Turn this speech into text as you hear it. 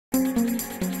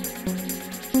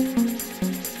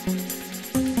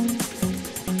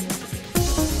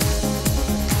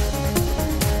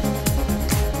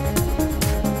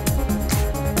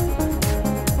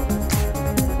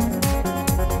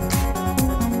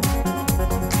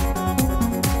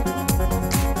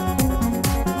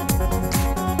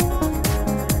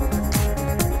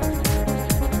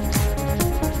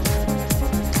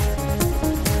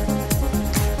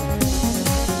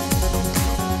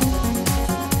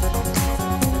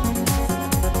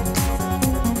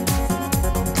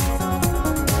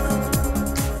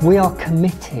We are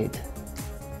committed,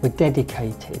 we're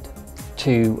dedicated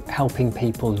to helping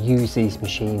people use these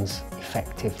machines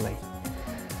effectively.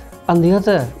 And the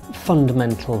other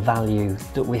fundamental value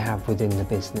that we have within the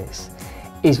business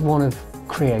is one of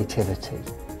creativity,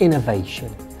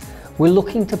 innovation. We're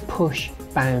looking to push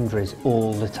boundaries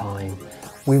all the time.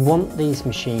 We want these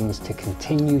machines to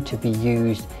continue to be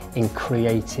used in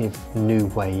creative new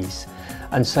ways.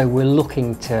 And so we're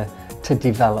looking to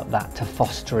develop that, to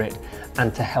foster it,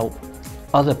 and to help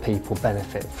other people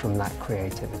benefit from that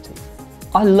creativity.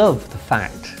 I love the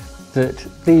fact that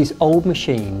these old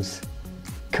machines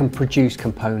can produce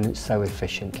components so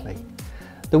efficiently.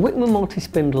 The Wickman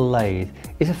multi-spindle lathe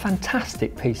is a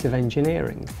fantastic piece of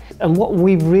engineering. And what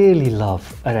we really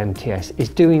love at MTS is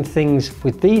doing things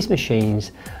with these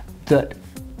machines that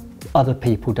other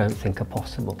people don't think are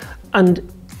possible. And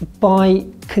by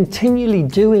continually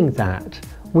doing that,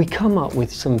 we come up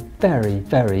with some very,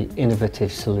 very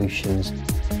innovative solutions.